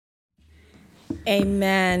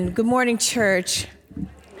Amen. Good morning, church.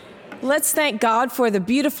 Let's thank God for the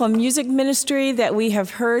beautiful music ministry that we have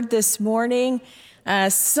heard this morning.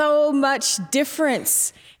 So much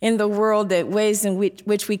difference in the world, that ways in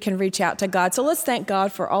which we can reach out to God. So let's thank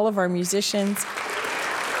God for all of our musicians.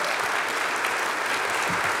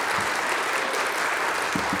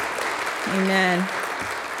 Amen.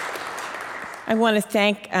 I want to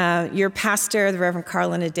thank your pastor, the Reverend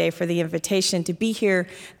Carlin Ade, for the invitation to be here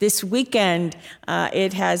this weekend.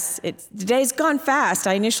 The day's gone fast.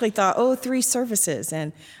 I initially thought, 3 services,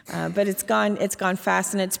 but it's gone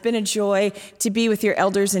fast, and it's been a joy to be with your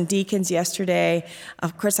elders and deacons yesterday.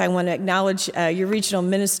 Of course, I want to acknowledge your regional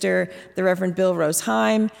minister, the Reverend Bill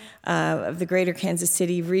Rosheim, of the Greater Kansas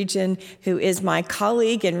City region, who is my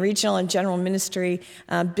colleague in regional and general ministry.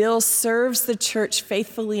 Bill serves the church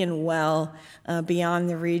faithfully and well beyond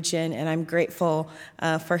the region, and I'm grateful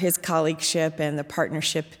for his colleagueship and the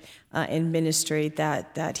partnership in ministry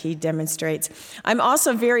that he demonstrates. I'm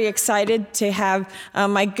also very excited to have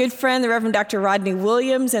my good friend, the Reverend Dr. Rodney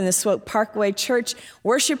Williams, and the Swope Parkway Church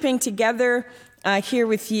worshiping together here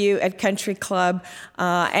with you at Country Club.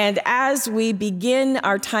 And as we begin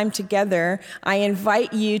our time together, I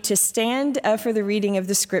invite you to stand for the reading of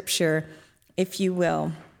the scripture, if you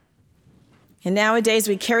will. And nowadays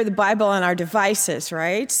we carry the Bible on our devices,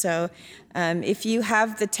 right? So if you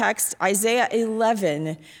have the text, Isaiah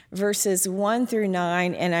 11, verses 1 through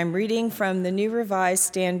 9, and I'm reading from the New Revised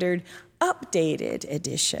Standard Updated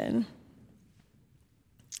Edition.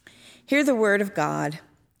 Hear the word of God.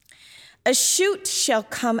 A shoot shall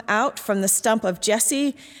come out from the stump of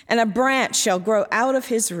Jesse, and a branch shall grow out of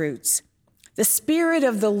his roots. The Spirit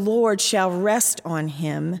of the Lord shall rest on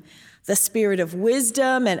him, the Spirit of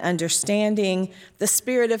wisdom and understanding, the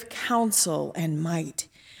Spirit of counsel and might,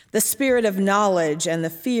 the Spirit of knowledge and the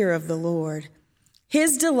fear of the Lord.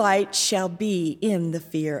 His delight shall be in the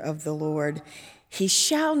fear of the Lord. He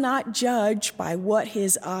shall not judge by what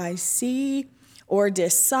his eyes see, or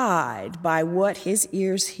decide by what his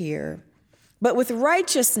ears hear. But with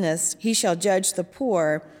righteousness he shall judge the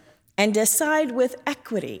poor, and decide with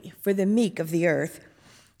equity for the meek of the earth.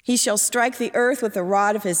 He shall strike the earth with the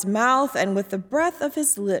rod of his mouth, and with the breath of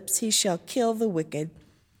his lips he shall kill the wicked.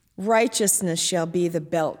 Righteousness shall be the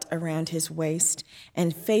belt around his waist,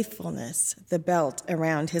 and faithfulness the belt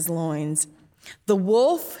around his loins. The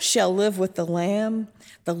wolf shall live with the lamb,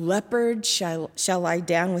 the leopard shall lie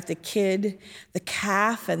down with the kid, the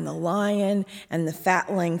calf and the lion and the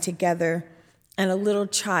fatling together, and a little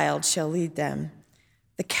child shall lead them.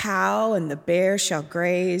 The cow and the bear shall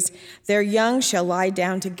graze, their young shall lie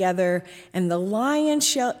down together, and the lion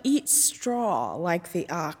shall eat straw like the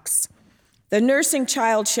ox. The nursing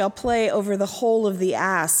child shall play over the hole of the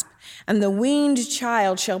asp, and the weaned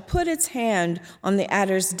child shall put its hand on the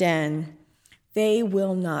adder's den. They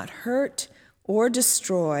will not hurt or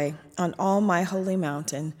destroy on all my holy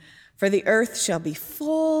mountain, for the earth shall be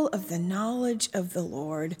full of the knowledge of the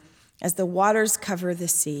Lord, as the waters cover the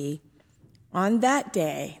sea. On that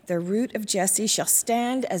day, the root of Jesse shall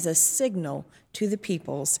stand as a signal to the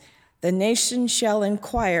peoples. The nations shall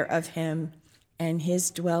inquire of him, and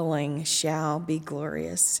his dwelling shall be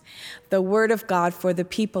glorious. The word of God for the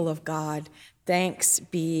people of God. Thanks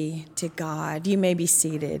be to God. You may be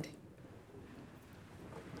seated.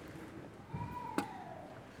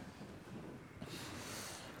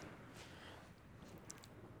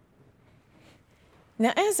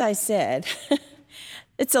 Now, as I said,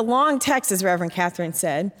 it's a long text, as Reverend Catherine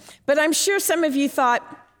said, but I'm sure some of you thought,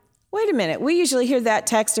 wait a minute, we usually hear that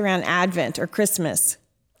text around Advent or Christmas.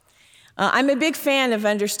 I'm a big fan of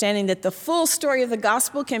understanding that the full story of the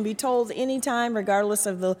gospel can be told anytime, regardless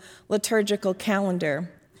of the liturgical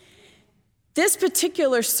calendar. This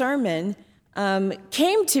particular sermon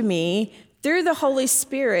came to me through the Holy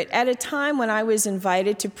Spirit at a time when I was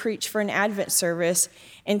invited to preach for an Advent service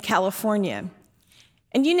in California.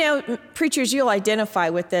 And you know, preachers, you'll identify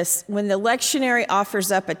with this. When the lectionary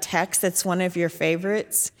offers up a text that's one of your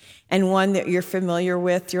favorites and one that you're familiar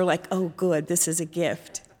with, you're like, oh, good, this is a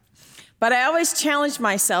gift. But I always challenge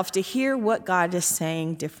myself to hear what God is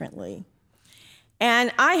saying differently.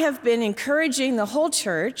 And I have been encouraging the whole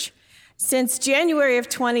church since January of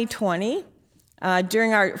 2020.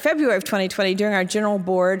 February of 2020, during our general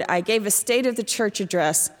board, I gave a State of the Church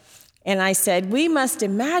address. And I said, we must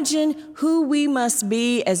imagine who we must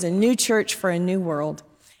be as a new church for a new world.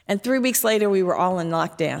 And 3 weeks later, we were all in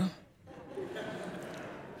lockdown.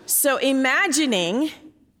 So imagining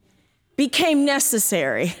became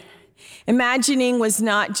necessary. Imagining was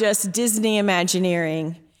not just Disney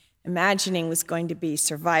Imagineering. Imagining was going to be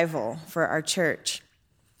survival for our church.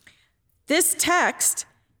 This text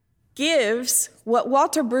gives what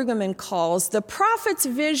Walter Brueggemann calls the prophet's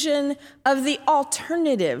vision of the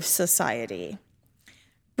alternative society.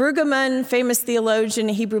 Brueggemann, famous theologian,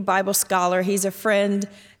 Hebrew Bible scholar, he's a friend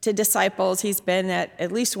to disciples. He's been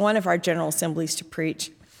at least one of our general assemblies to preach.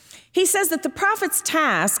 He says that the prophet's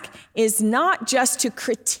task is not just to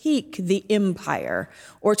critique the empire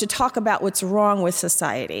or to talk about what's wrong with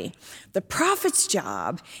society. The prophet's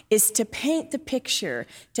job is to paint the picture,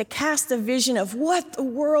 to cast a vision of what the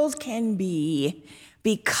world can be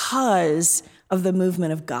because of the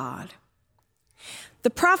movement of God. The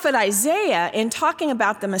prophet Isaiah, in talking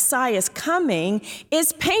about the Messiah's coming,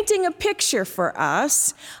 is painting a picture for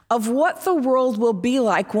us of what the world will be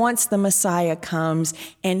like once the Messiah comes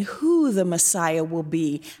and who the Messiah will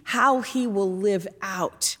be, how he will live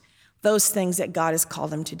out those things that God has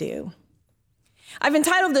called him to do. I've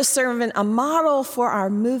entitled this sermon, A Model for Our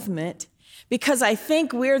Movement, because I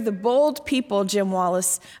think we're the bold people, Jim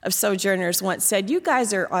Wallace of Sojourners once said, you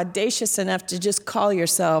guys are audacious enough to just call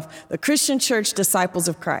yourself the Christian Church Disciples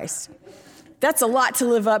of Christ. That's a lot to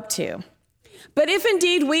live up to. But if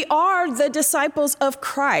indeed we are the disciples of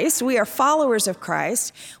Christ, we are followers of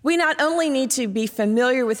Christ, we not only need to be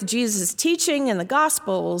familiar with Jesus' teaching in the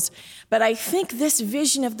Gospels, but I think this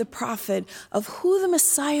vision of the prophet of who the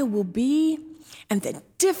Messiah will be and the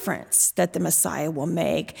difference that the Messiah will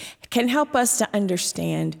make can help us to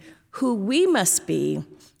understand who we must be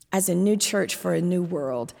as a new church for a new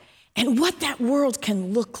world and what that world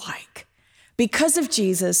can look like because of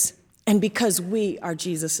Jesus and because we are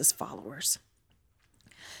Jesus' followers.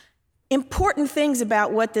 Important things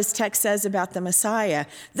about what this text says about the Messiah.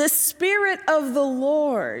 The Spirit of the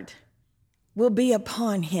Lord will be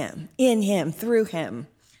upon him, in him, through him.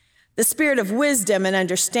 The spirit of wisdom and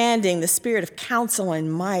understanding, the spirit of counsel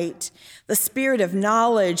and might, the spirit of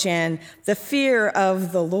knowledge and the fear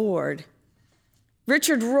of the Lord.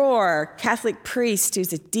 Richard Rohr, Catholic priest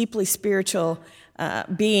who's a deeply spiritual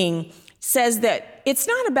being, says that it's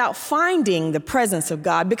not about finding the presence of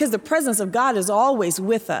God, because the presence of God is always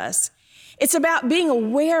with us. It's about being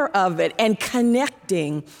aware of it and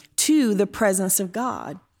connecting to the presence of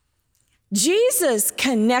God. Jesus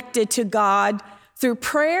connected to God through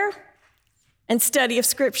prayer and study of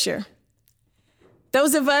Scripture.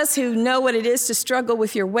 Those of us who know what it is to struggle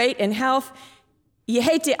with your weight and health, you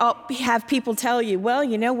hate to have people tell you, well,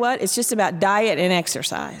 you know what? It's just about diet and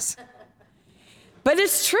exercise. But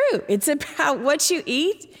it's true. It's about what you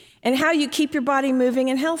eat and how you keep your body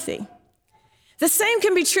moving and healthy. The same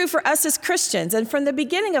can be true for us as Christians. And from the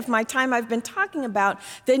beginning of my time, I've been talking about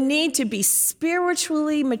the need to be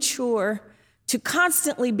spiritually mature, to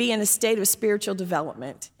constantly be in a state of spiritual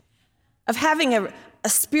development, of having a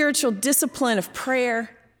spiritual discipline of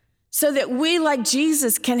prayer, so that we, like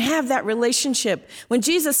Jesus, can have that relationship. When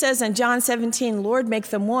Jesus says in John 17, Lord, make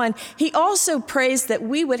them one, he also prays that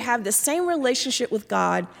we would have the same relationship with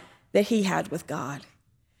God that he had with God.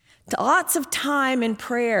 Lots of time in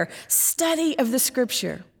prayer, study of the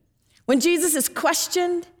Scripture. When Jesus is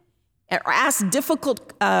questioned or asked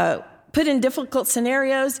put in difficult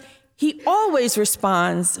scenarios, he always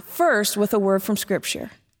responds first with a word from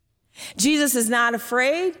Scripture. Jesus is not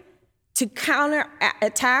afraid to counter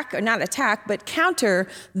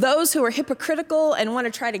those who are hypocritical and want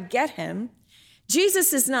to try to get him.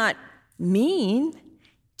 Jesus is not mean.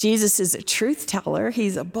 Jesus is a truth teller.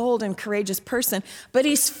 He's a bold and courageous person, but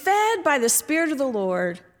he's fed by the Spirit of the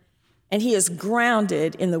Lord, and he is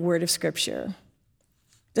grounded in the word of Scripture.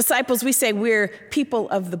 Disciples, we say we're people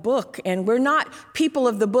of the book, and we're not people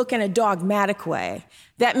of the book in a dogmatic way.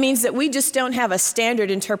 That means that we just don't have a standard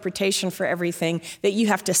interpretation for everything that you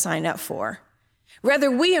have to sign up for.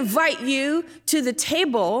 Rather, we invite you to the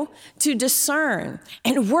table to discern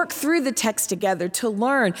and work through the text together to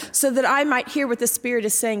learn, so that I might hear what the Spirit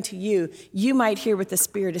is saying to you, you might hear what the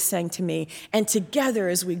Spirit is saying to me. And together,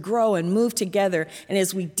 as we grow and move together, and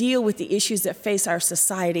as we deal with the issues that face our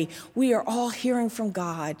society, we are all hearing from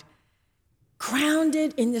God,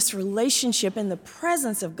 grounded in this relationship, in the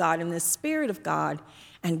presence of God, in the Spirit of God,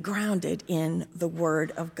 and grounded in the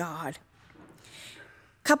Word of God.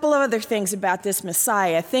 A couple of other things about this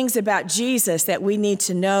Messiah, things about Jesus that we need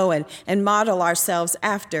to know and model ourselves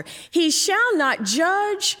after. He shall not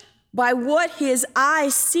judge by what his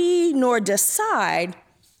eyes see, nor decide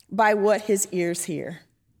by what his ears hear.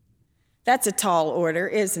 That's a tall order,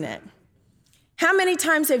 isn't it? How many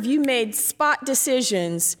times have you made spot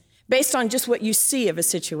decisions based on just what you see of a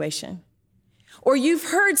situation? Or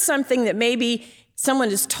you've heard something that maybe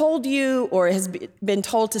someone has told you or has been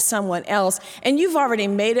told to someone else, and you've already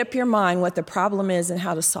made up your mind what the problem is and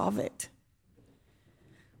how to solve it.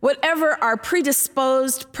 Whatever our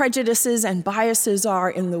predisposed prejudices and biases are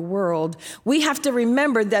in the world, we have to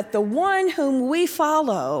remember that the one whom we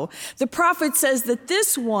follow, the prophet says that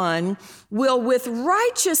this one will with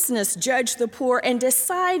righteousness judge the poor and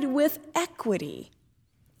decide with equity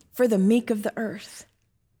for the meek of the earth.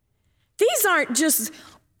 These aren't just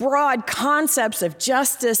broad concepts of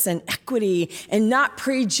justice and equity and not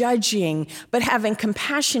prejudging, but having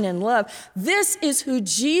compassion and love. This is who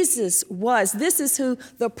Jesus was. This is who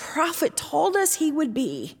the prophet told us he would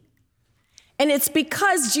be. And it's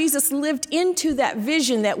because Jesus lived into that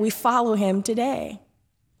vision that we follow him today.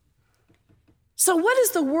 So what does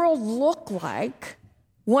the world look like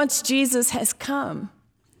once Jesus has come?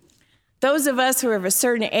 Those of us who are of a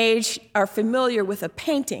certain age are familiar with a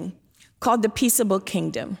painting called The Peaceable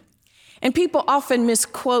Kingdom. And people often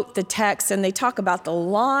misquote the text and they talk about the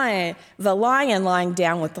lion lying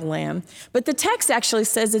down with the lamb. But the text actually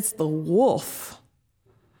says it's the wolf.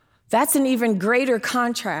 That's an even greater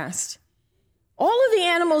contrast. All of the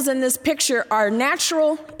animals in this picture are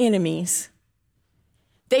natural enemies.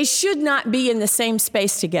 They should not be in the same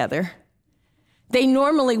space together. They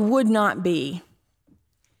normally would not be.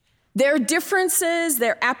 Their differences,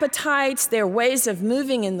 their appetites, their ways of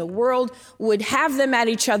moving in the world would have them at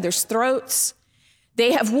each other's throats.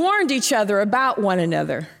 They have warned each other about one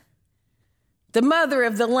another. The mother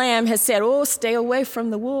of the lamb has said, oh, stay away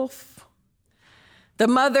from the wolf. The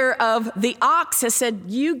mother of the ox has said,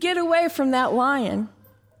 you get away from that lion.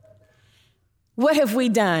 What have we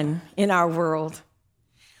done in our world?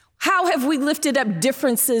 How have we lifted up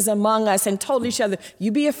differences among us and told each other, you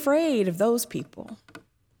be afraid of those people?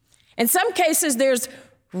 In some cases, there's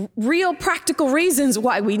real practical reasons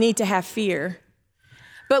why we need to have fear.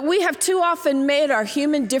 But we have too often made our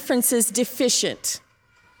human differences deficient.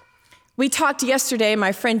 We talked yesterday,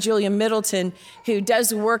 my friend Julia Middleton, who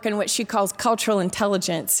does work in what she calls cultural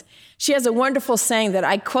intelligence. She has a wonderful saying that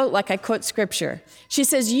I quote like I quote scripture. She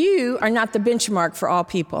says, you are not the benchmark for all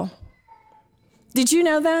people. Did you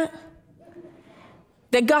know that?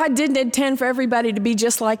 That God didn't intend for everybody to be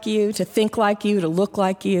just like you, to think like you, to look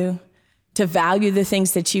like you, to value the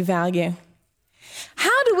things that you value.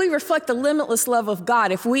 How do we reflect the limitless love of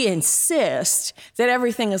God if we insist that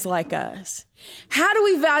everything is like us? How do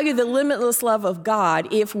we value the limitless love of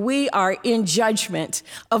God if we are in judgment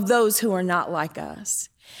of those who are not like us?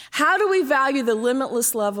 How do we value the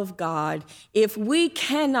limitless love of God if we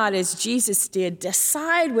cannot, as Jesus did,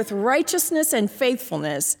 decide with righteousness and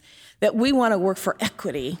faithfulness that we want to work for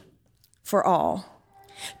equity for all?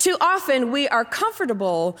 Too often, we are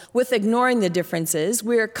comfortable with ignoring the differences.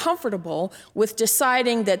 We are comfortable with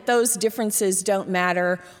deciding that those differences don't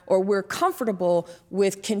matter, or we're comfortable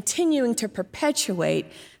with continuing to perpetuate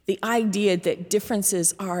the idea that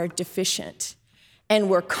differences are deficient. And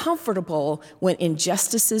we're comfortable when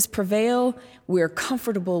injustices prevail. We're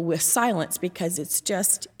comfortable with silence because it's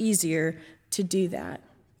just easier to do that.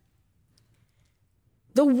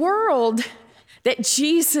 The world that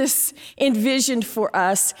Jesus envisioned for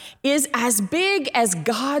us is as big as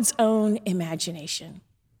God's own imagination.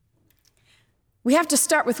 We have to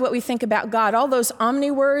start with what we think about God. All those omni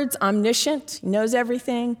words, omniscient, he knows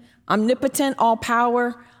everything, omnipotent, all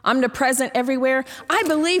power, omnipresent everywhere. I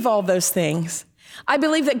believe all those things. I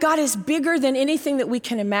believe that God is bigger than anything that we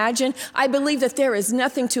can imagine. I believe that there is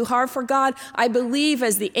nothing too hard for God. I believe,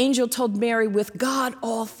 as the angel told Mary, with God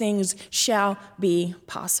all things shall be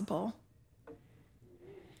possible.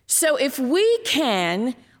 So if we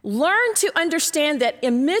can learn to understand that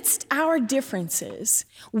amidst our differences,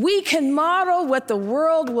 we can model what the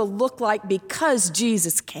world will look like because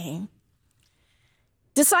Jesus came.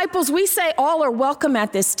 Disciples, we say all are welcome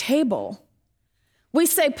at this table. We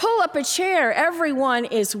say, pull up a chair, everyone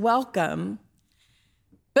is welcome.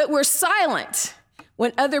 But we're silent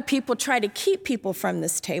when other people try to keep people from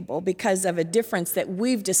this table because of a difference that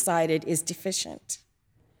we've decided is deficient.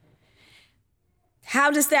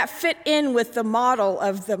 How does that fit in with the model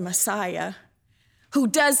of the Messiah, who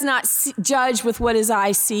does not judge with what his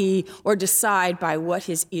eyes see or decide by what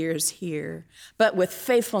his ears hear, but with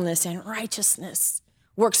faithfulness and righteousness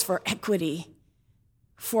works for equity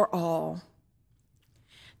for all?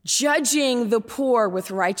 Judging the poor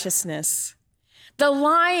with righteousness. The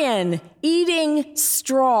lion eating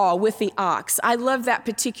straw with the ox. I love that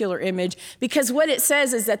particular image because what it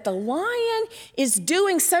says is that the lion is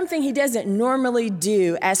doing something he doesn't normally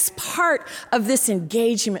do as part of this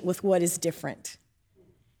engagement with what is different.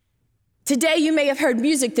 Today, you may have heard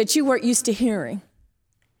music that you weren't used to hearing.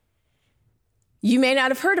 You may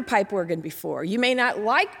not have heard a pipe organ before. You may not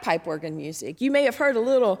like pipe organ music. You may have heard a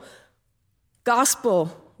little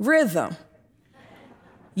gospel rhythm.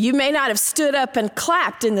 You may not have stood up and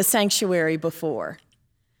clapped in the sanctuary before.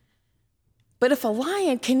 But if a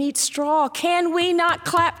lion can eat straw, can we not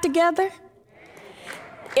clap together?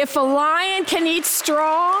 If a lion can eat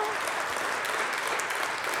straw,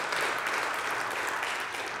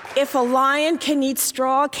 if a lion can eat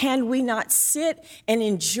straw, can we not sit and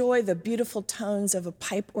enjoy the beautiful tones of a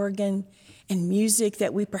pipe organ and music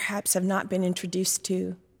that we perhaps have not been introduced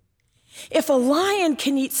to? If a lion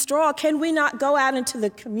can eat straw, can we not go out into the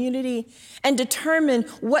community and determine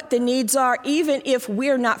what the needs are, even if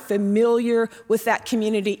we're not familiar with that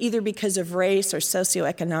community, either because of race or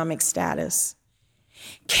socioeconomic status?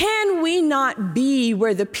 Can we not be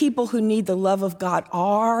where the people who need the love of God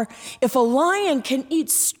are? If a lion can eat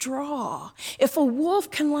straw, if a wolf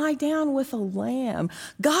can lie down with a lamb,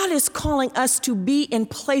 God is calling us to be in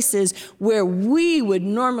places where we would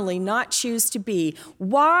normally not choose to be.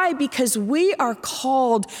 Why? Because we are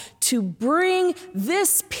called to bring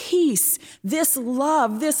this peace, this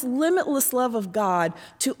love, this limitless love of God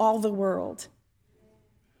to all the world.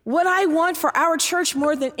 What I want for our church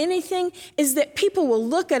more than anything is that people will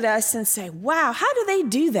look at us and say, wow, how do they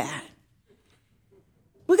do that?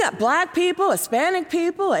 We got Black people, Hispanic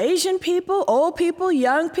people, Asian people, old people,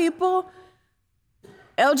 young people,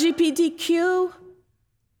 LGBTQ.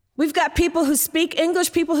 We've got people who speak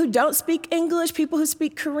English, people who don't speak English, people who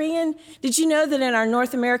speak Korean. Did you know that in our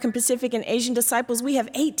North American, Pacific, and Asian disciples, we have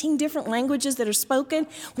 18 different languages that are spoken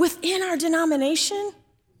within our denomination?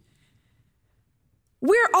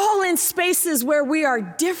 We're all in spaces where we are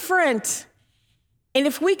different. And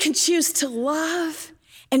if we can choose to love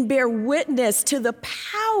and bear witness to the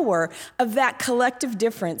power of that collective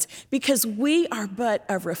difference, because we are but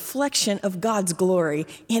a reflection of God's glory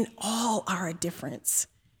in all our difference.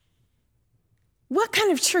 What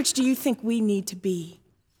kind of church do you think we need to be?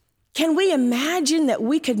 Can we imagine that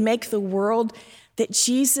we could make the world that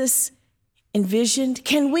Jesus envisioned?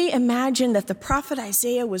 Can we imagine that the prophet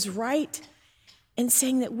Isaiah was right in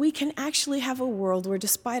saying that we can actually have a world where,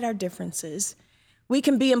 despite our differences, we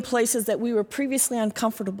can be in places that we were previously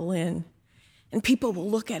uncomfortable in, and people will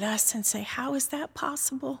look at us and say, how is that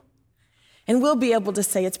possible? And we'll be able to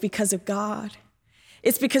say it's because of God.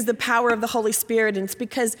 It's because of the power of the Holy Spirit, and it's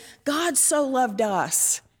because God so loved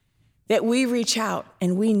us that we reach out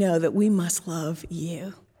and we know that we must love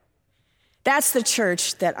you. That's the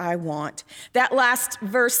church that I want. That last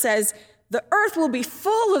verse says, the earth will be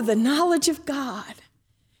full of the knowledge of God.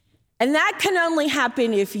 And that can only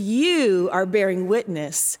happen if you are bearing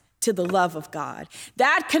witness to the love of God.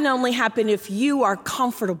 That can only happen if you are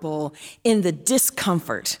comfortable in the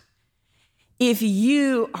discomfort. If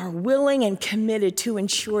you are willing and committed to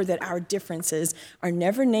ensure that our differences are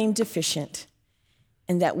never named deficient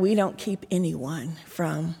and that we don't keep anyone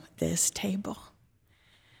from this table.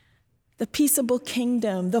 The peaceable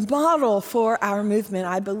kingdom, the model for our movement.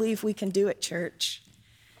 I believe we can do it, church.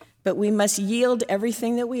 But we must yield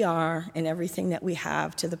everything that we are and everything that we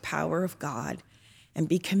have to the power of God and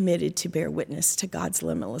be committed to bear witness to God's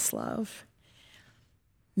limitless love.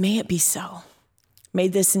 May it be so. May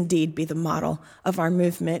this indeed be the model of our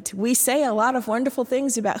movement. We say a lot of wonderful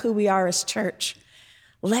things about who we are as church.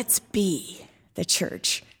 Let's be the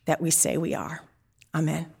church that we say we are.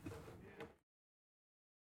 Amen.